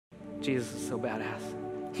Jesus is so badass.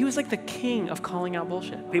 He was like the king of calling out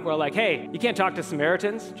bullshit. People are like, hey, you can't talk to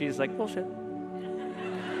Samaritans. Jesus is like, bullshit.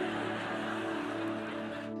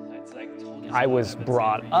 I was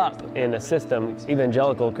brought up in a system,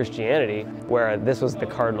 evangelical Christianity, where this was the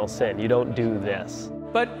cardinal sin. You don't do this.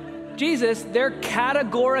 But Jesus, they're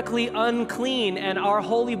categorically unclean, and our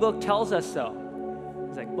holy book tells us so.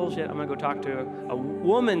 He's like, bullshit, I'm gonna go talk to a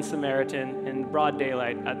woman Samaritan in broad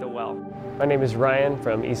daylight at the well. My name is Ryan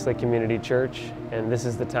from Eastlake Community Church, and this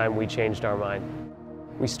is the time we changed our mind.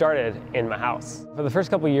 We started in my house. For the first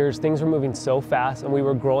couple of years, things were moving so fast, and we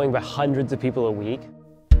were growing by hundreds of people a week.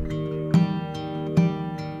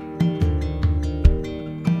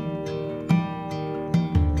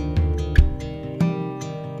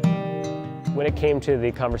 When it came to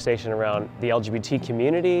the conversation around the LGBT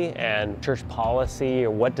community and church policy,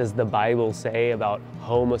 or what does the Bible say about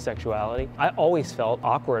homosexuality, I always felt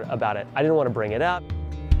awkward about it. I didn't want to bring it up.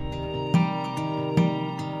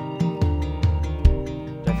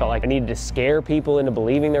 I felt like I needed to scare people into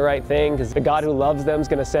believing the right thing, because the God who loves them is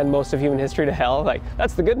going to send most of human history to hell. Like,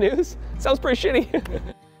 that's the good news. Sounds pretty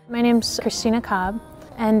shitty. My name's Christina Cobb,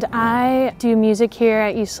 and I do music here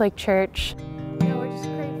at Eastlake Church.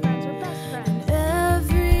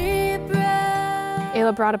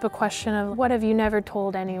 Ayla brought up a question of, what have you never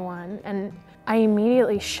told anyone? And I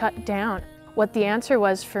immediately shut down. What the answer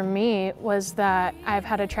was for me was that I've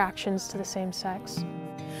had attractions to the same sex.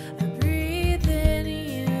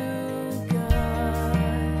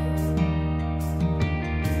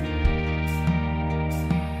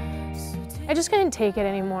 I just couldn't take it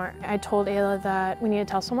anymore. I told Ayla that we need to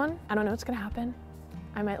tell someone. I don't know what's gonna happen.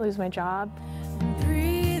 I might lose my job.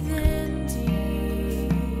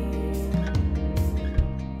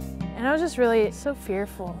 And I was just really so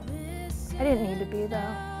fearful. I didn't need to be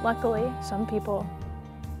though. Luckily, some people,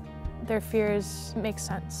 their fears make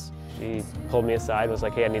sense. She pulled me aside and was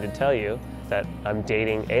like, hey, I need to tell you that I'm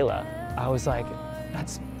dating Ayla. I was like,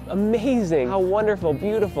 that's amazing, how wonderful,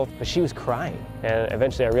 beautiful. But she was crying. And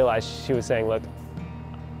eventually I realized she was saying, look,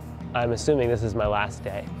 I'm assuming this is my last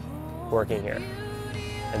day working here.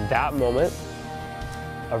 And that moment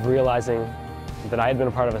of realizing that I had been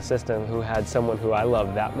a part of a system who had someone who I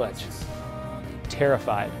loved that much,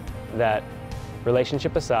 terrified that,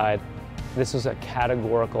 relationship aside, this was a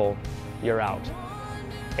categorical, you're out.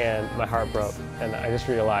 And my heart broke, and I just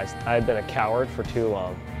realized I had been a coward for too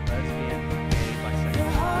long.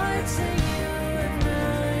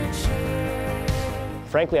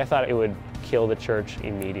 Frankly, I thought it would kill the church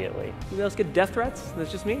immediately. You else get death threats?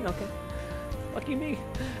 That's just me? Okay. Lucky me.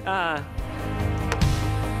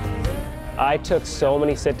 I took so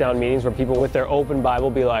many sit-down meetings where people with their open Bible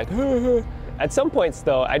be like, at some points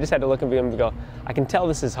though, I just had to look at them and go, I can tell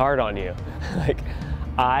this is hard on you. Like,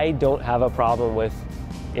 I don't have a problem with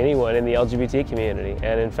anyone in the LGBT community.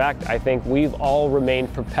 And in fact, I think we've all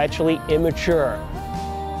remained perpetually immature.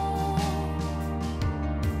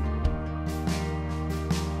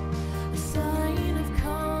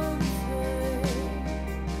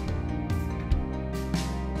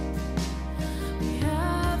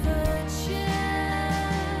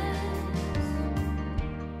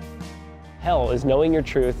 Hell is knowing your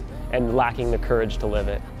truth and lacking the courage to live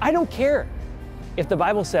it. I don't care if the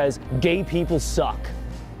Bible says gay people suck.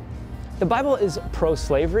 The Bible is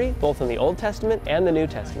pro-slavery, both in the Old Testament and the New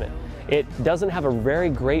Testament. It doesn't have a very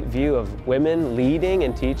great view of women leading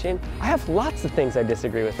and teaching. I have lots of things I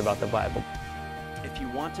disagree with about the Bible. If you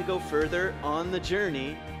want to go further on the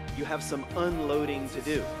journey, you have some unloading to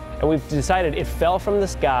do. And we've decided it fell from the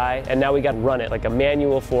sky, and now we got to run it, like a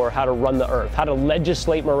manual for how to run the earth, how to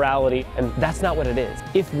legislate morality, and that's not what it is.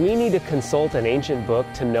 If we need to consult an ancient book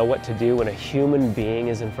to know what to do when a human being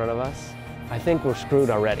is in front of us, I think we're screwed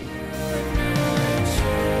already.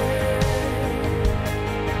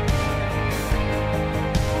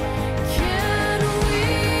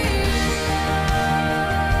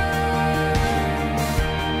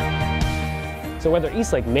 So whether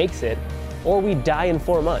Eastlake makes it, or we die in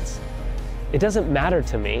 4 months, it doesn't matter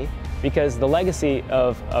to me, because the legacy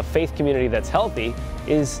of a faith community that's healthy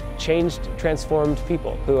is changed, transformed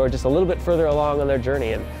people who are just a little bit further along on their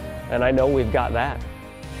journey, and I know we've got that.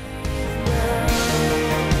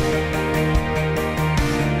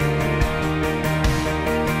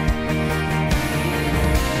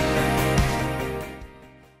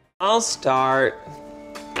 I'll start.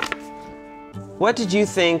 What did you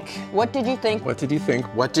think? What did you think? What did you think?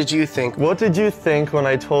 What did you think? What did you think when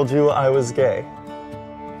I told you I was gay?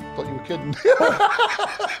 Thought you were kidding.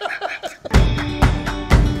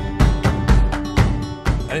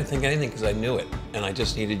 I didn't think anything because I knew it, and I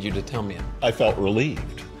just needed you to tell me it. I felt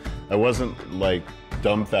relieved. I wasn't like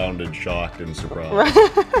dumbfounded, shocked, and surprised.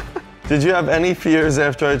 Did you have any fears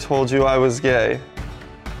after I told you I was gay?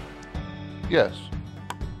 Yes.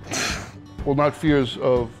 Well, not fears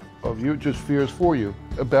of you, just fears for you,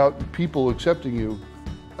 about people accepting you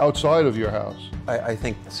outside of your house. I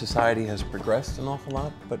think society has progressed an awful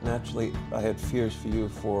lot, but naturally I had fears for you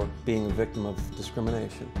for being a victim of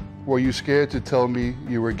discrimination. Were you scared to tell me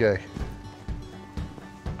you were gay?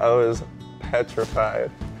 I was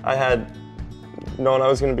petrified. I had known I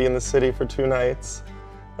was going to be in the city for 2 nights,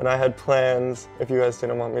 and I had plans if you guys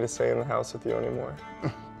didn't want me to stay in the house with you anymore.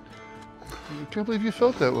 I can't believe you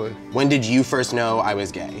felt that way. When did you first know I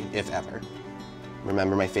was gay, if ever?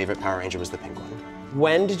 Remember, my favorite Power Ranger was the pink one.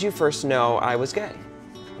 When did you first know I was gay?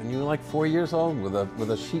 When you were like 4 years old with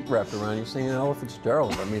a sheet wrapped around you singing Ella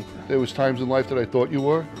Fitzgerald. I mean, There was times in life that I thought you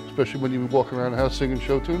were, especially when you would walk around the house singing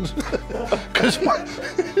show tunes.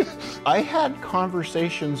 I had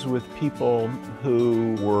conversations with people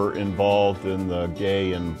who were involved in the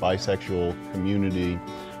gay and bisexual community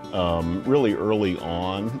really early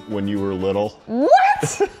on when you were little.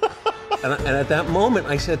 What? and at that moment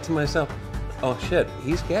I said to myself, oh shit,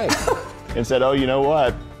 he's gay. And said, oh, you know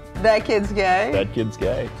what? That kid's gay? That kid's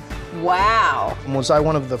gay. Wow. Was I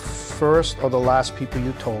one of the first or the last people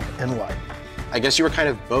you told, and why? I guess you were kind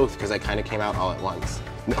of both, because I kind of came out all at once.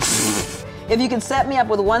 If you could set me up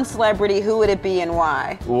with one celebrity, who would it be and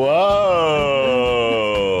why? Whoa.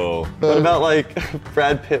 What about like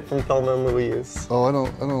Brad Pitt from Thelma and Louise? Oh, I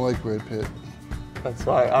don't like Brad Pitt. That's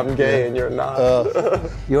why I'm gay and you're not.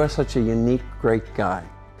 You are such a unique, great guy.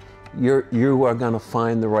 You are gonna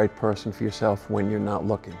find the right person for yourself when you're not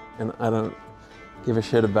looking. And I don't give a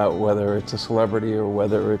shit about whether it's a celebrity or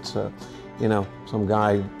whether it's some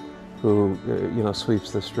guy who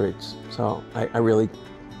sweeps the streets. So I really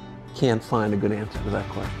can't find a good answer to that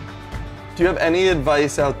question. Do you have any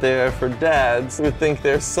advice out there for dads who think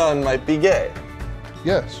their son might be gay?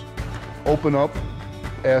 Yes. Open up,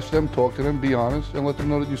 ask them, talk to them, be honest, and let them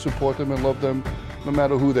know that you support them and love them no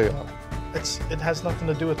matter who they are. It has nothing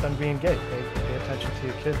to do with them being gay. Pay attention to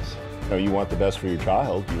your kids. You want the best for your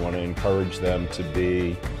child. You want to encourage them to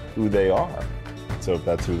be who they are. So if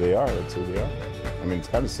that's who they are, that's who they are. I mean, it's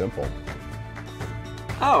kind of simple.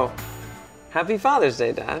 Oh, happy Father's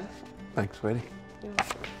Day, Dad. Thanks, sweetie.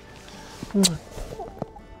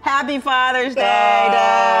 Happy Father's Day,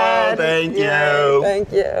 Dad. Thank you. Yay,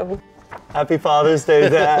 thank you. Happy Father's Day,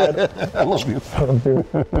 Dad. I love you.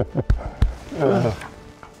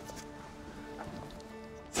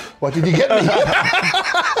 What did you get me?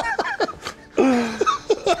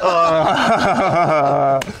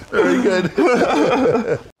 Very good.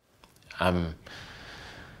 I'm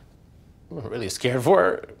really scared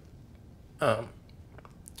for her.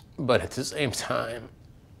 But at the same time,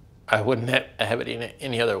 I wouldn't have it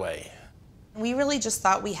any other way. We really just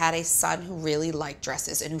thought we had a son who really liked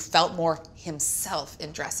dresses and who felt more himself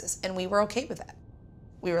in dresses, and we were okay with that.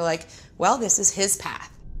 We were like, well, this is his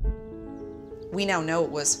path. We now know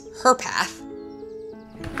it was her path.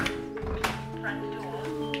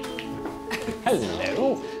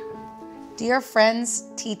 Hello. Dear friends,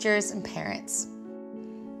 teachers, and parents,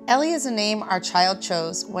 Ellie is a name our child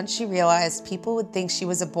chose once she realized people would think she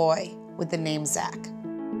was a boy with the name Zach.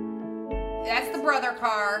 That's the brother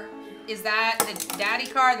car. Is that the daddy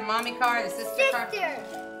car, the mommy car, the sister car?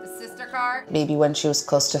 The sister car? Maybe when she was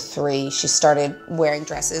close to 3, she started wearing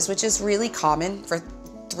dresses, which is really common for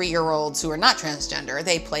 3-year-olds who are not transgender.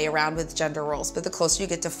 They play around with gender roles, but the closer you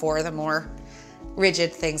get to 4, the more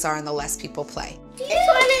rigid things are and the less people play. This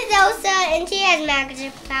one is Elsa and she has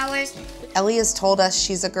magic powers. Ellie has told us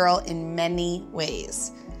she's a girl in many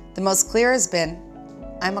ways. The most clear has been,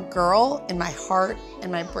 I'm a girl in my heart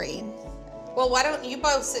and my brain. Well, why don't you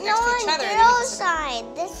both sit next to each other? Girl side.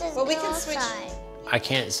 This is well, we girl can switch. side. I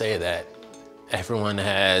can't say that everyone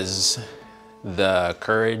has the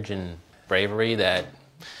courage and bravery that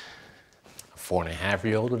a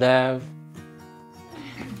 4.5-year-old would have.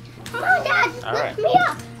 Come on, Dad, lift me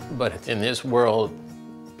up. But in this world,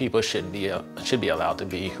 people should be allowed to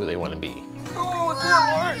be who they want to be.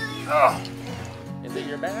 Oh, Is it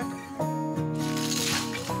your back?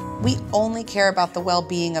 We only care about the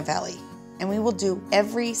well-being of Ellie, and we will do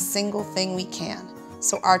every single thing we can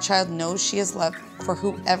so our child knows she is loved for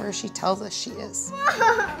whoever she tells us she is.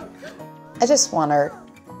 I just want her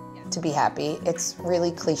to be happy. It's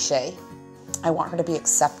really cliche. I want her to be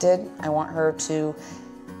accepted. I want her to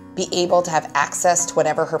be able to have access to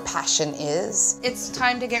whatever her passion is. It's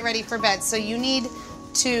time to get ready for bed, so you need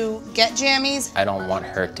to get jammies. I don't want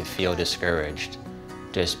her to feel discouraged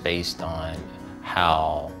just based on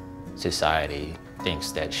how society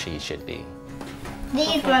thinks that she should be.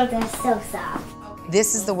 These ones are so soft.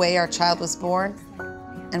 This is the way our child was born,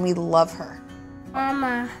 and we love her.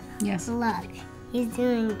 Mama, yes. Look, he's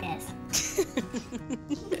doing this.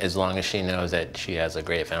 As long as she knows that she has a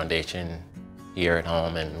great foundation here at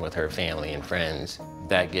home and with her family and friends,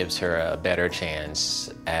 that gives her a better chance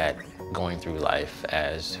at going through life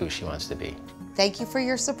as who she wants to be. Thank you for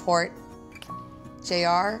your support,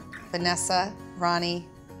 JR, Vanessa, Ronnie,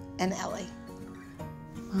 and Ellie.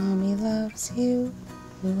 Mommy loves you,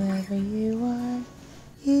 whoever you are.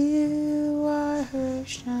 You are her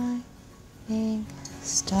shining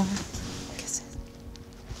star. Kisses.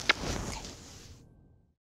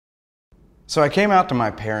 So I came out to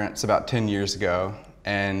my parents about 10 years ago,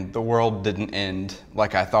 and the world didn't end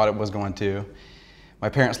like I thought it was going to. My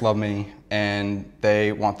parents love me, and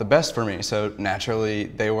they want the best for me, so naturally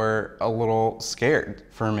they were a little scared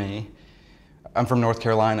for me. I'm from North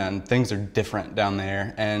Carolina, and things are different down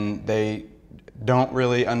there, and they don't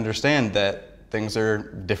really understand that things are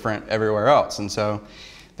different everywhere else, and so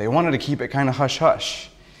they wanted to keep it kind of hush-hush.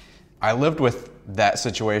 I lived with that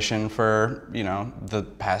situation for, the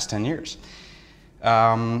past 10 years.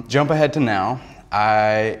 Jump ahead to now.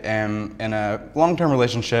 I am in a long-term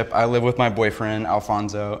relationship. I live with my boyfriend,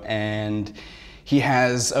 Alfonso, and he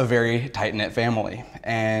has a very tight-knit family.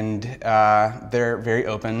 And they're very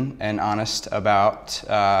open and honest about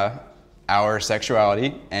our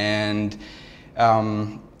sexuality. And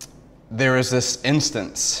there was this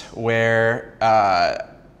instance where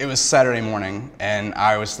it was Saturday morning, and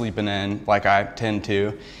I was sleeping in like I tend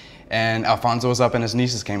to, and Alfonso was up and his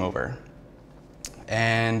nieces came over.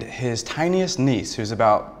 And his tiniest niece, who's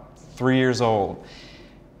about 3 years old,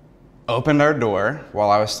 opened our door while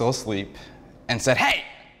I was still asleep and said, "Hey,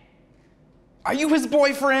 are you his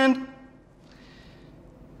boyfriend?"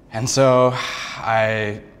 And so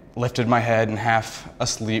I lifted my head and half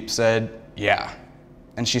asleep said, "Yeah."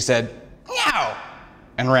 And she said, "Meow,"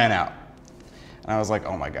 and ran out. And I was like,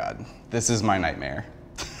 oh my God, this is my nightmare.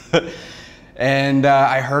 And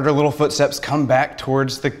I heard her little footsteps come back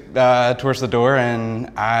towards the door,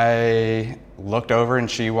 and I looked over and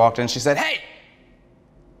she walked in. She said, "Hey,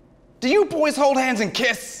 do you boys hold hands and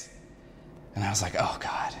kiss?" And I was like, oh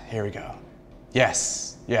God, here we go.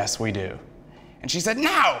 Yes, we do. And she said,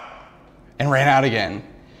 "No," and ran out again.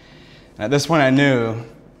 And at this point I knew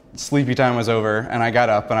sleepy time was over, and I got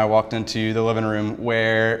up and I walked into the living room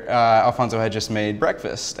where Alfonso had just made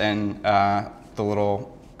breakfast, and the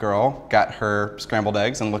little girl got her scrambled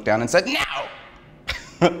eggs and looked down and said,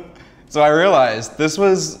 "No." So I realized this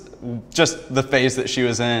was just the phase that she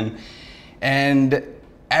was in. And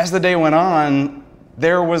as the day went on,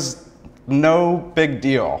 there was no big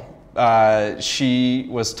deal. She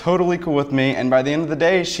was totally cool with me, and by the end of the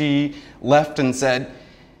day, she left and said,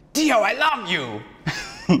 "Dio, I love you."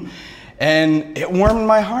 And it warmed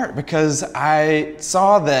my heart because I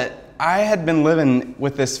saw that I had been living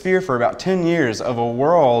with this fear for about 10 years of a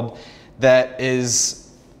world that is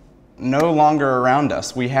no longer around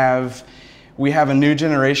us. We have a new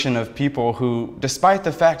generation of people who, despite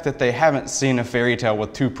the fact that they haven't seen a fairy tale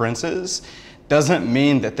with two princes, doesn't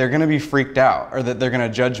mean that they're going to be freaked out or that they're going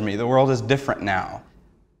to judge me. The world is different now.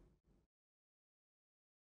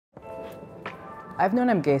 I've known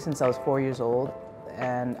I'm gay since I was 4 years old,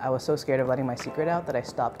 and I was so scared of letting my secret out that I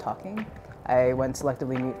stopped talking. I went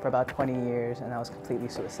selectively mute for about 20 years, and I was completely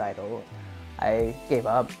suicidal. I gave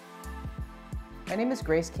up. My name is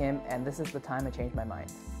Grace Kim, and this is the time I changed my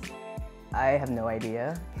mind. I have no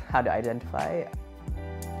idea how to identify.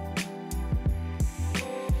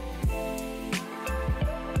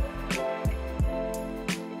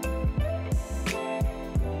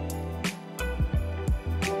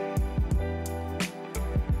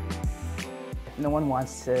 No one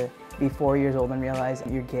wants to be 4 years old and realize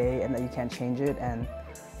that you're gay and that you can't change it and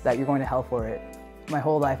that you're going to hell for it. My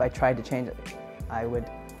whole life I tried to change it. I would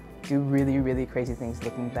do really, really crazy things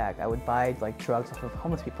looking back. I would buy drugs off of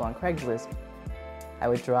homeless people on Craigslist. I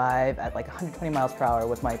would drive at 120 miles per hour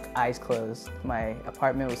with my eyes closed. My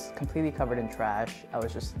apartment was completely covered in trash. I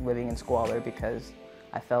was just living in squalor because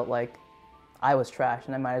I felt like I was trash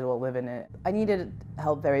and I might as well live in it. I needed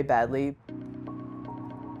help very badly.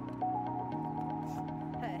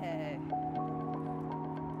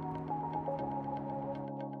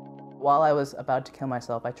 While I was about to kill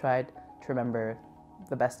myself, I tried to remember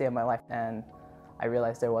the best day of my life, and I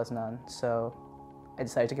realized there was none. So I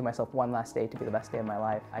decided to give myself one last day to be the best day of my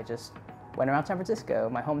life. I just went around San Francisco,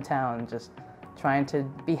 my hometown, just trying to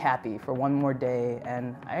be happy for one more day,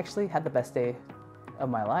 and I actually had the best day of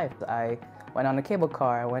my life. I went on a cable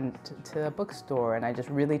car, I went to a bookstore, and I just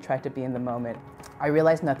really tried to be in the moment. I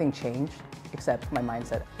realized nothing changed except my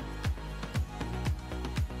mindset.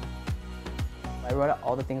 I wrote out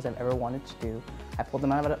all the things I've ever wanted to do. I pulled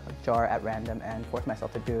them out of a jar at random and forced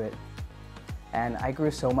myself to do it. And I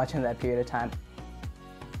grew so much in that period of time.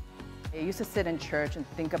 I used to sit in church and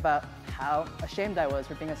think about how ashamed I was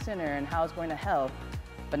for being a sinner and how I was going to hell.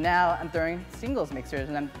 But now I'm throwing singles mixers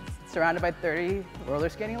and I'm surrounded by 30 roller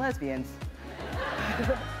skating lesbians.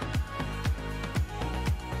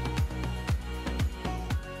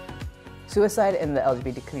 Suicide in the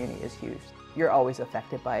LGBT community is huge. You're always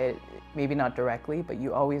affected by it, maybe not directly, but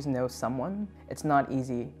you always know someone. It's not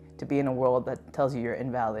easy to be in a world that tells you you're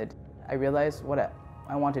invalid. I realized what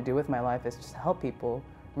I want to do with my life is just help people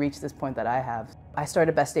reach this point that I have. I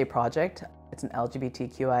started Best Day Project. It's an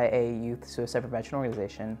LGBTQIA youth suicide prevention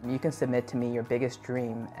organization. You can submit to me your biggest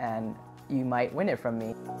dream and you might win it from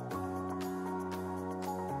me.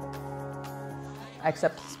 I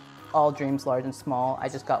accept all dreams, large and small. I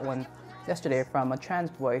just got one yesterday from a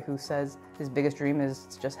trans boy who says his biggest dream is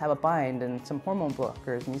to just have a bind and some hormone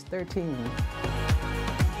blockers, and he's 13.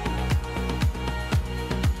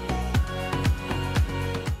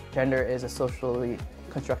 Gender is a socially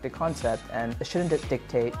constructed concept, and it shouldn't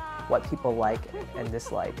dictate what people like and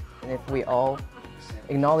dislike. And if we all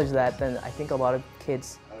acknowledge that, then I think a lot of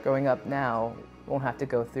kids growing up now won't have to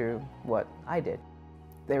go through what I did.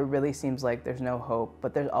 There really seems like there's no hope,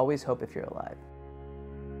 but there's always hope if you're alive.